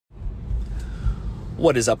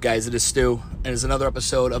What is up, guys? It is Stu, and it's another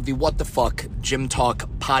episode of the What the Fuck Gym Talk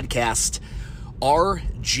podcast.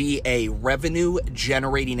 RGA, revenue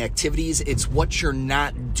generating activities. It's what you're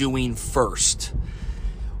not doing first.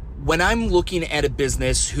 When I'm looking at a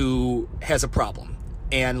business who has a problem,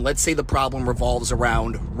 and let's say the problem revolves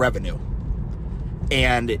around revenue,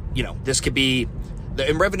 and this could be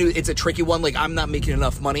in revenue, it's a tricky one. Like, I'm not making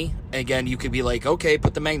enough money. Again, you could be like, okay,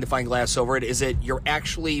 put the magnifying glass over it. Is it you're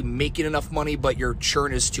actually making enough money, but your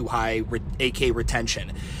churn is too high, aka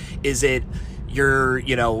retention? Is it you're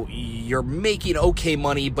making okay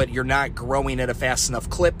money, but you're not growing at a fast enough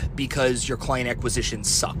clip because your client acquisition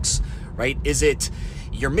sucks, right? Is it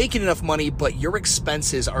you're making enough money, but your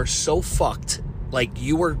expenses are so fucked, like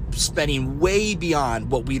you are spending way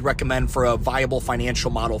beyond what we'd recommend for a viable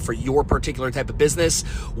financial model for your particular type of business?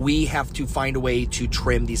 We have to find a way to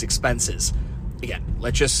trim these expenses. Again,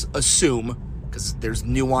 let's just assume, because there's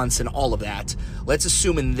nuance in all of that, let's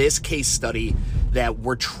assume in this case study that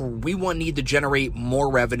we need to generate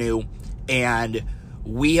more revenue, and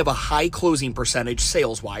we have a high closing percentage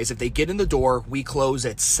sales-wise. If they get in the door, we close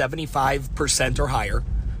at 75% or higher,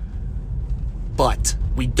 but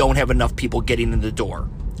we don't have enough people getting in the door.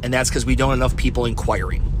 And that's because we don't have enough people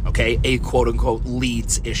inquiring, okay? A quote-unquote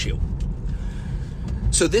leads issue.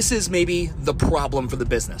 So this is maybe the problem for the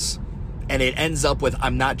business. And it ends up with,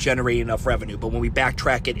 I'm not generating enough revenue. But when we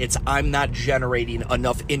backtrack it, it's I'm not generating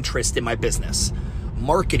enough interest in my business.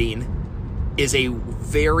 Marketing is a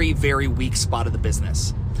very, very weak spot of the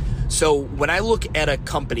business. So when I look at a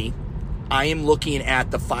company, I am looking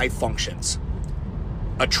at the 5 functions: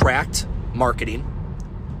 attract, marketing;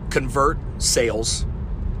 convert, sales;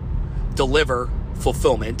 deliver,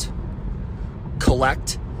 fulfillment;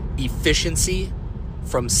 collect, efficiency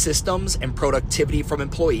from systems and productivity from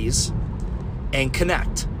employees; and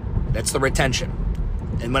connect, that's the retention.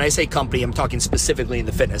 And when I say company, I'm talking specifically in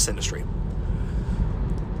the fitness industry.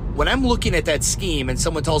 When I'm looking at that scheme and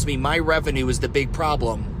someone tells me my revenue is the big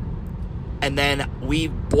problem, and then we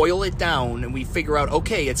boil it down and we figure out,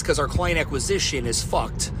 okay, it's because our client acquisition is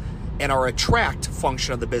fucked, and our attract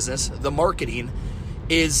function of the business, the marketing,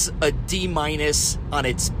 is a D- on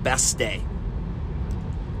its best day.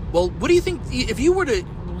 Well, what do you think, if you were to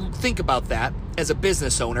think about that as a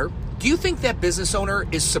business owner, do you think that business owner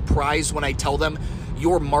is surprised when I tell them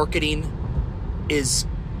your marketing is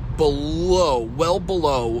well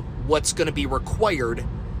below what's going to be required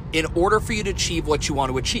in order for you to achieve what you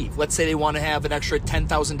want to achieve? Let's say they want to have an extra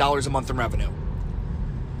 $10,000 a month in revenue.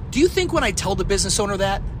 Do you think when I tell the business owner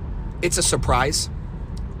that, it's a surprise?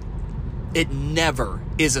 It never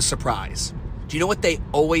is a surprise. Do you know what they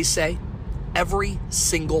always say? Every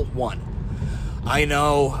single one. I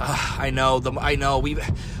know.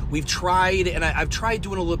 We've tried, and I've tried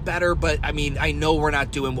doing a little better, but I know we're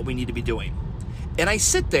not doing what we need to be doing. And I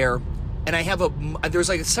sit there, and there's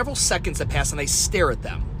like several seconds that pass, and I stare at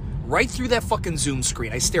them right through that fucking Zoom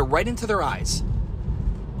screen. I stare right into their eyes,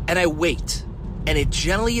 and I wait. And it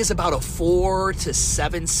generally is about a 4 to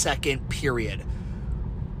 7 second period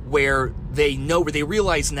where they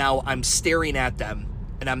realize now I'm staring at them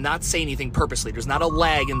and I'm not saying anything purposely. There's not a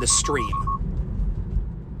lag in the stream.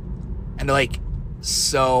 And they're like,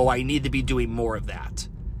 so I need to be doing more of that.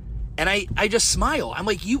 And I just smile. I'm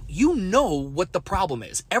like, you know what the problem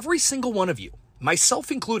is. Every single one of you, myself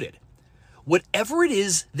included, whatever it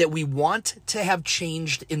is that we want to have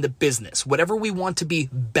changed in the business, whatever we want to be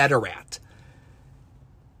better at,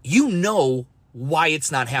 you know why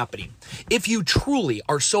it's not happening. If you truly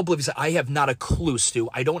are so oblivious, I have not a clue, Stu,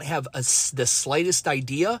 I don't have the slightest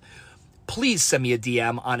idea, please send me a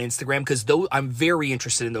DM on Instagram, because I'm very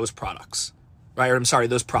interested in those products, right? Or I'm sorry,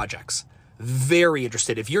 those projects. Very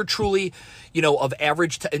interested. If you're truly, of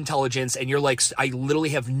average intelligence and you're like, I literally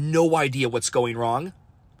have no idea what's going wrong,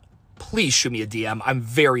 please shoot me a DM. I'm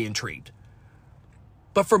very intrigued.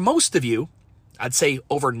 But for most of you, I'd say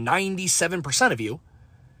over 97% of you,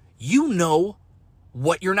 you know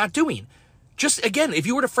what you're not doing. Just, again, if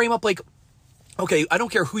you were to frame up like, okay, I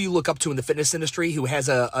don't care who you look up to in the fitness industry who has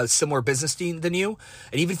a similar business than you,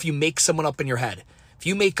 and even if you make someone up in your head, if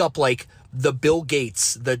you make up like the Bill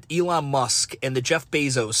Gates, the Elon Musk, and the Jeff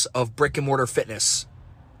Bezos of brick and mortar fitness,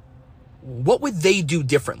 what would they do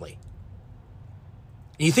differently?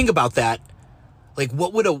 And you think about that, like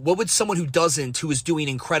what would someone who is doing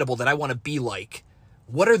incredible that I want to be like,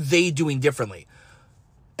 what are they doing differently?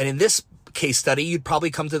 And in this case study, you'd probably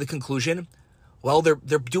come to the conclusion, well, they're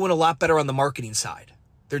doing a lot better on the marketing side.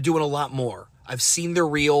 They're doing a lot more. I've seen their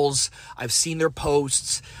reels. I've seen their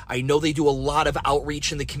posts. I know they do a lot of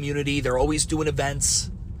outreach in the community. They're always doing events.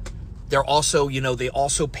 They're also, they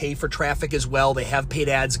also pay for traffic as well. They have paid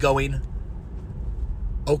ads going.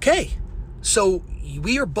 Okay, so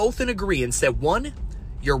we are both in agreement that one,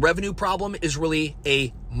 your revenue problem is really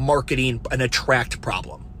an attract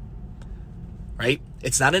problem, right?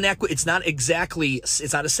 It's not it's not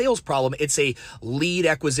a sales problem. It's a lead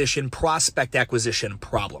acquisition, prospect acquisition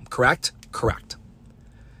problem, correct? Correct.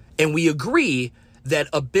 And we agree that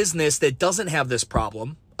a business that doesn't have this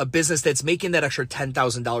problem, a business that's making that extra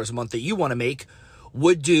 $10,000 a month that you want to make,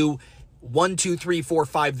 would do 1, 2, 3, 4,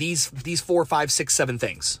 5, these 4, 5, 6, 7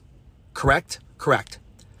 things. Correct? Correct.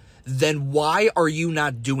 Then why are you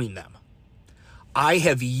not doing them? I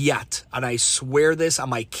have yet, and I swear this on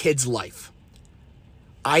my kid's life,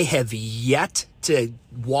 I have yet to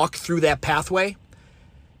walk through that pathway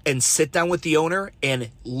and sit down with the owner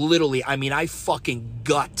and literally, I fucking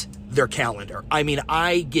gut their calendar.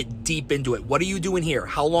 I get deep into it. What are you doing here?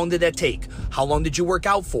 How long did that take? How long did you work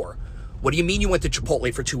out for? What do you mean you went to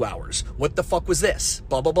Chipotle for 2 hours? What the fuck was this?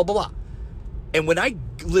 Blah, blah, blah, blah, blah. And when I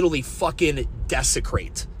literally fucking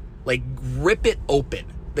desecrate, like rip it open,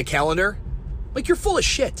 the calendar, like you're full of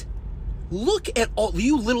shit. Look at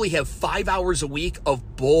you literally have 5 hours a week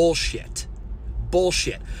of bullshit.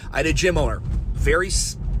 Bullshit. I had a gym owner, very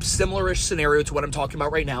similar-ish scenario to what I'm talking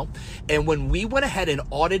about right now. And when we went ahead and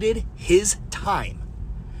audited his time,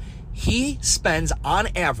 he spends on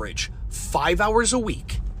average 5 hours a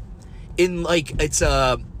week in it's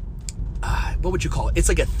what would you call it? It's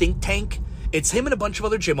like a think tank. It's him and a bunch of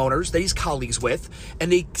other gym owners that he's colleagues with,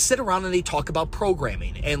 and they sit around and they talk about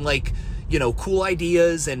programming and cool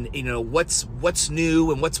ideas and what's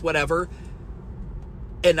new and what's whatever.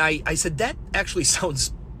 And I said, that actually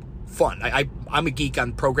sounds fun. I'm a geek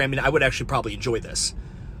on programming. I would actually probably enjoy this.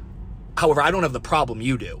 However, I don't have the problem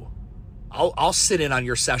you do. I'll sit in on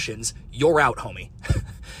your sessions. You're out, homie.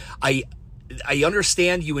 I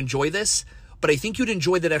understand you enjoy this, but I think you'd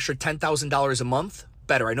enjoy that extra $10,000 a month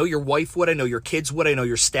better. I know your wife would. I know your kids would. I know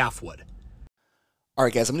your staff would. All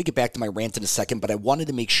right, guys, I'm going to get back to my rant in a second, but I wanted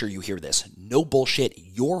to make sure you hear this. No bullshit.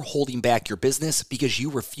 You're holding back your business because you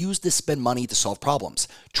refuse to spend money to solve problems.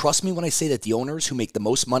 Trust me when I say that the owners who make the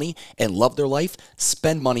most money and love their life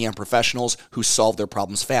spend money on professionals who solve their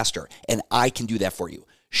problems faster, and I can do that for you.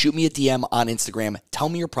 Shoot me a DM on Instagram, tell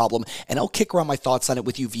me your problem, and I'll kick around my thoughts on it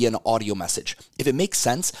with you via an audio message. If it makes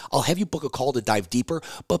sense, I'll have you book a call to dive deeper,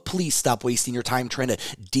 but please stop wasting your time trying to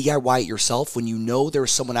DIY it yourself when you know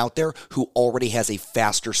there's someone out there who already has a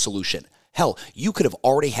faster solution. Hell, you could have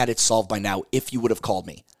already had it solved by now if you would have called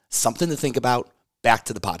me. Something to think about. Back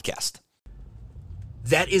to the podcast.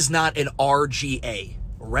 That is not an RGA,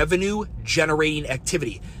 revenue generating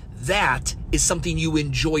activity. That is something you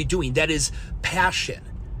enjoy doing. That is passion.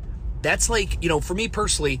 That's for me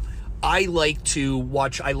personally, I like to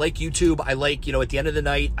watch, I like YouTube. I like, at the end of the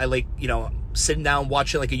night, I like, sitting down,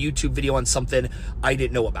 watching like a YouTube video on something I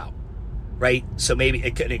didn't know about, right? So maybe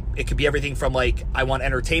it could be everything from I want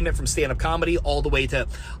entertainment from stand-up comedy all the way to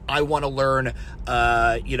I want to learn,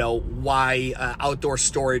 why outdoor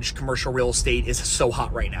storage, commercial real estate is so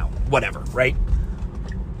hot right now, whatever, right?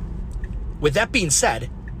 With that being said,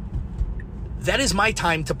 that is my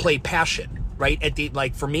time to play passion. Right?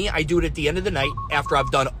 For me, I do it at the end of the night after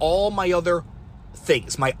I've done all my other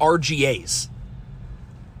things, my RGAs.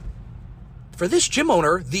 For this gym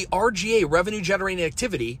owner, the RGA, revenue generating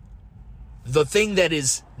activity, the thing that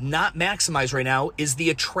is not maximized right now is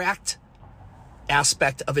the attract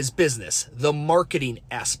aspect of his business, the marketing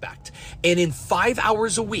aspect. And in 5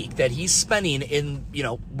 hours a week that he's spending in,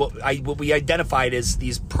 what we identified as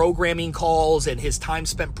these programming calls and his time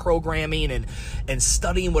spent programming and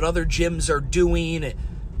studying what other gyms are doing,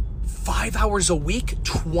 5 hours a week,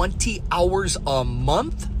 20 hours a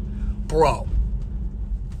month? Bro,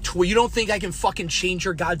 you don't think I can fucking change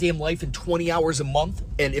your goddamn life in 20 hours a month?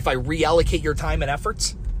 And if I reallocate your time and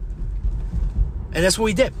efforts? And that's what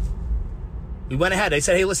we did. We went ahead. I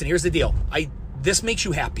said, hey, listen, here's the deal. This makes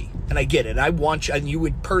you happy, and I get it. I want you, and you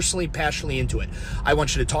would personally, passionately into it. I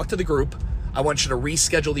want you to talk to the group. I want you to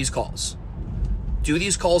reschedule these calls. Do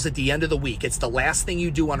these calls at the end of the week. It's the last thing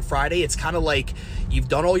you do on Friday. It's kind of like you've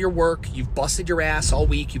done all your work. You've busted your ass all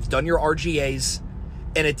week. You've done your RGAs.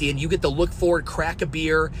 And at the end, you get to look forward, crack a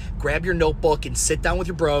beer, grab your notebook, and sit down with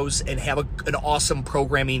your bros and have an awesome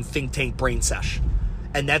programming think tank brain sesh.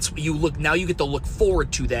 And that's now you get to look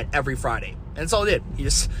forward to that every Friday. And that's all I did. He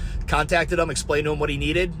just contacted them, explained to him what he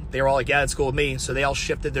needed. They were all like, yeah, that's cool with me. So they all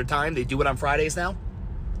shifted their time. They do it on Fridays now.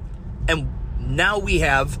 And now we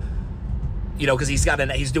have, because he's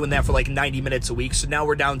doing that for 90 minutes a week. So now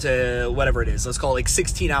we're down to whatever it is. Let's call it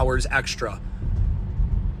 16 hours extra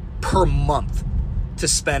per month to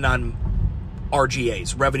spend on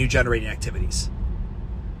RGAs, revenue generating activities.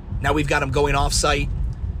 Now we've got him going off site,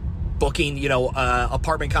 booking,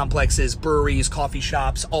 apartment complexes, breweries, coffee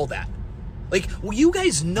shops, all that. Like, well, you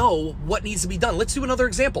guys know what needs to be done. Let's do another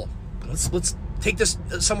example. Let's take this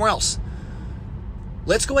somewhere else.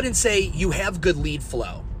 Let's go ahead and say you have good lead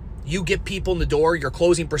flow. You get people in the door, your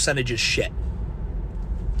closing percentage is shit.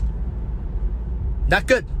 Not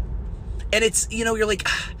good. And it's, you're like,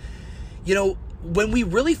 when we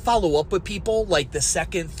really follow up with people, like the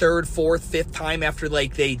second, third, fourth, fifth time after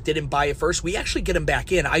like they didn't buy it first, we actually get them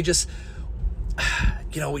back in. I just,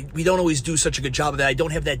 we don't always do such a good job of that. I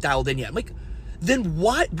don't have that dialed in yet. I'm like, then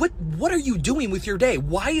what are you doing with your day?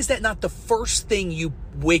 Why is that not the first thing you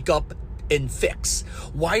wake up and fix?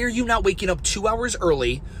 Why are you not waking up 2 hours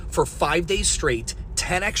early for 5 days straight,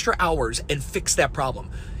 10 extra hours, and fix that problem?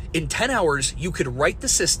 In 10 hours, you could write the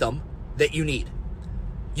system that you need.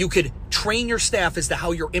 You could train your staff as to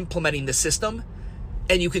how you're implementing the system,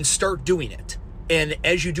 and you can start doing it. And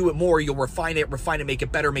as you do it more, you'll refine it, make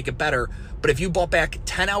it better. But if you bought back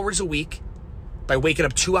 10 hours a week by waking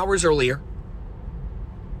up 2 hours earlier,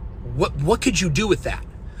 what could you do with that?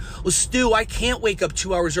 Well, Stu, I can't wake up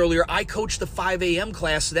 2 hours earlier. I coach the 5 a.m.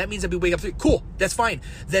 class, so that means I'd be waking up 3. Cool, that's fine.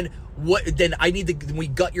 Then I need to, we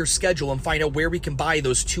gut your schedule and find out where we can buy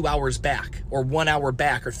those 2 hours back, or 1 hour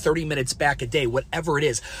back, or 30 minutes back a day, whatever it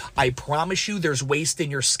is. I promise you there's waste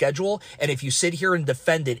in your schedule, and if you sit here and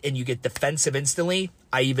defend it and you get defensive instantly,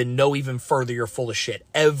 I even know even further you're full of shit.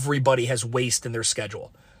 Everybody has waste in their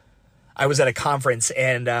schedule. I was at a conference,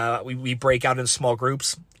 and we break out in small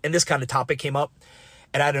groups, and this kind of topic came up.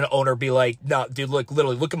 And I had an owner be like, no, dude, look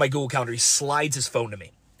at my Google Calendar. He slides his phone to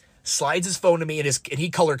me. And he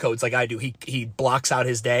color codes like I do. He blocks out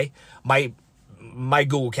his day. My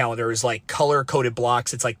Google Calendar is like color-coded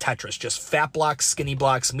blocks. It's like Tetris, just fat blocks, skinny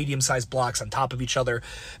blocks, medium-sized blocks on top of each other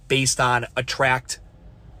based on attract,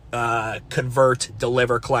 convert,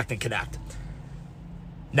 deliver, collect, and connect.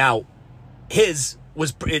 Now, he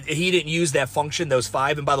didn't use that function, those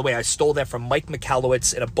 5. And by the way, I stole that from Mike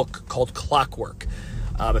Michalowicz in a book called Clockwork.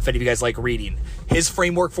 If any of you guys like reading, his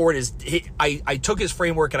framework for it is, I took his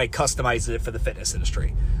framework and I customized it for the fitness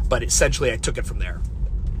industry. But essentially, I took it from there.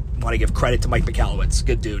 I want to give credit to Mike Michalowicz.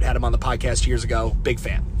 Good dude. Had him on the podcast years ago. Big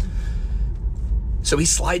fan. So he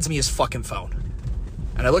slides me his fucking phone.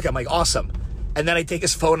 And I look at him like, awesome. And then I take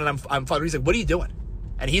his phone and I'm following. He's like, what are you doing?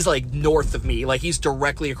 And he's like north of me, like he's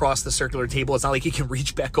directly across the circular table. It's not like he can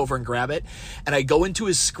reach back over and grab it. And I go into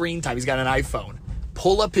his screen time. He's got an iPhone.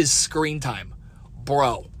 Pull up his screen time.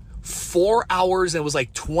 Bro, 4 hours, and it was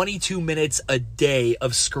like 22 minutes a day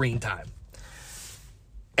of screen time.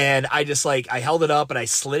 And I held it up and I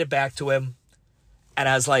slid it back to him. And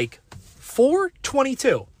I was like,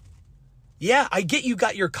 4:22. Yeah, I get you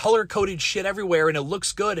got your color-coded shit everywhere and it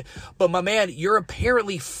looks good. But my man, you're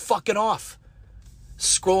apparently fucking off.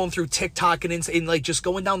 Scrolling through TikTok and like just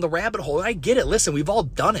going down the rabbit hole. And I get it. Listen, we've all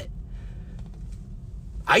done it.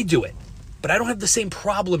 I do it. But I don't have the same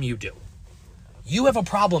problem you do. You have a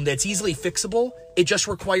problem that's easily fixable. It just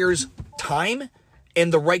requires time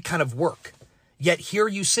and the right kind of work. Yet here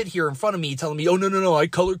you sit here in front of me telling me, oh, no, I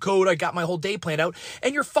color code. I got my whole day planned out.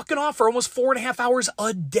 And you're fucking off for almost 4.5 hours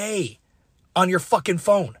a day on your fucking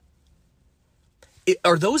phone.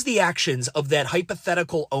 Are those the actions of that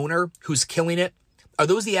hypothetical owner who's killing it? Are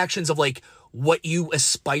those the actions of like what you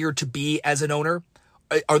aspire to be as an owner?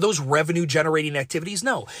 Are those revenue generating activities?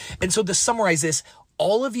 No. And so to summarize this,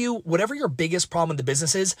 all of you, whatever your biggest problem in the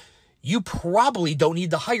business is, you probably don't need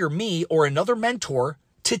to hire me or another mentor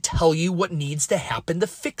to tell you what needs to happen to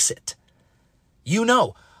fix it.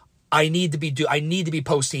 I need to be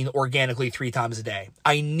posting organically 3 times a day.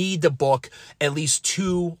 I need to book at least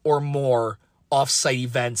 2 or more off-site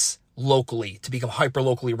events locally to become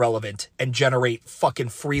hyper-locally relevant and generate fucking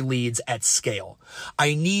free leads at scale.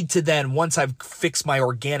 I need to then, once I've fixed my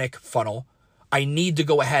organic funnel, I need to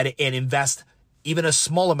go ahead and invest even a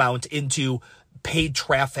small amount into paid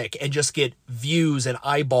traffic and just get views and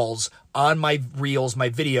eyeballs on my reels, my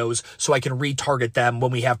videos, so I can retarget them when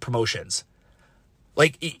we have promotions.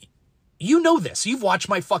 Like, you know this. You've watched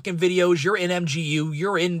my fucking videos. You're in MGU.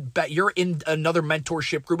 You're in another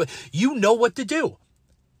mentorship group. You know what to do.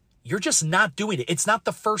 You're just not doing it. It's not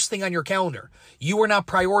the first thing on your calendar. You are not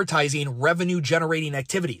prioritizing revenue generating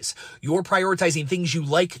activities. You're prioritizing things you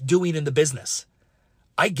like doing in the business.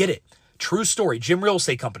 I get it. True story. Gym Real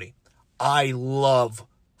Estate Company. I love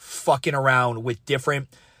fucking around with different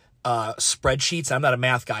spreadsheets. I'm not a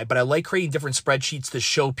math guy, but I like creating different spreadsheets to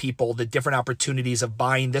show people the different opportunities of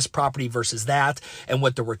buying this property versus that and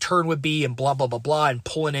what the return would be and blah, blah, blah, blah, and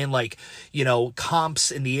pulling in like,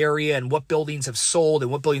 comps in the area and what buildings have sold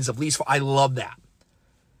and what buildings have leased for. I love that.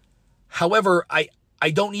 However, I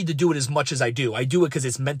don't need to do it as much as I do. I do it because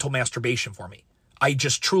it's mental masturbation for me. I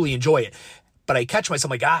just truly enjoy it. But I catch myself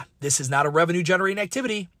like, this is not a revenue generating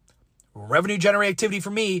activity. Revenue generating activity for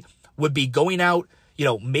me would be going out,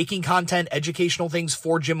 making content, educational things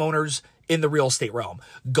for gym owners in the real estate realm,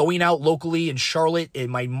 going out locally in Charlotte in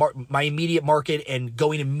my immediate market and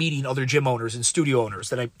going and meeting other gym owners and studio owners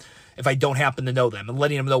that if I don't happen to know them, and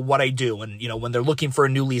letting them know what I do. And, when they're looking for a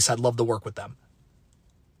new lease, I'd love to work with them.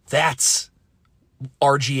 That's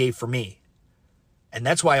RGA for me. And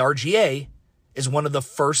that's why RGA is one of the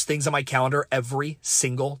first things on my calendar every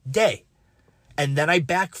single day. And then I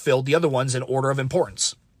backfill the other ones in order of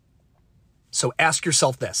importance. So ask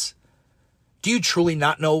yourself this. Do you truly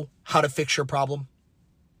not know how to fix your problem?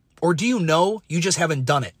 Or do you know you just haven't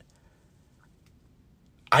done it?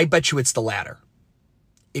 I bet you it's the latter.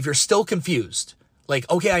 If you're still confused, like,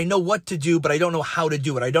 okay, I know what to do, but I don't know how to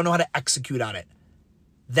do it. I don't know how to execute on it.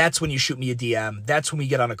 That's when you shoot me a DM. That's when we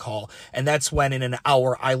get on a call. And that's when in an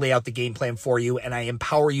hour, I lay out the game plan for you and I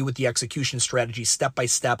empower you with the execution strategy step by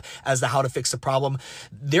step as to how to fix the problem.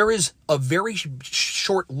 There is a very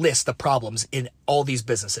short list of problems in all these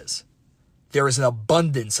businesses. There is an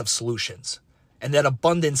abundance of solutions. And that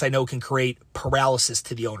abundance, I know, can create paralysis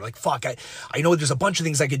to the owner. Like, fuck, I know there's a bunch of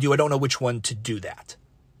things I could do. I don't know which one to do that.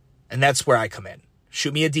 And that's where I come in.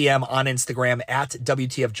 Shoot me a DM on Instagram at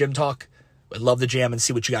WTF Gym Talk. I'd love to jam and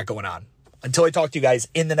see what you got going on. Until I talk to you guys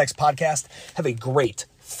in the next podcast, have a great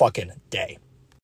fucking day.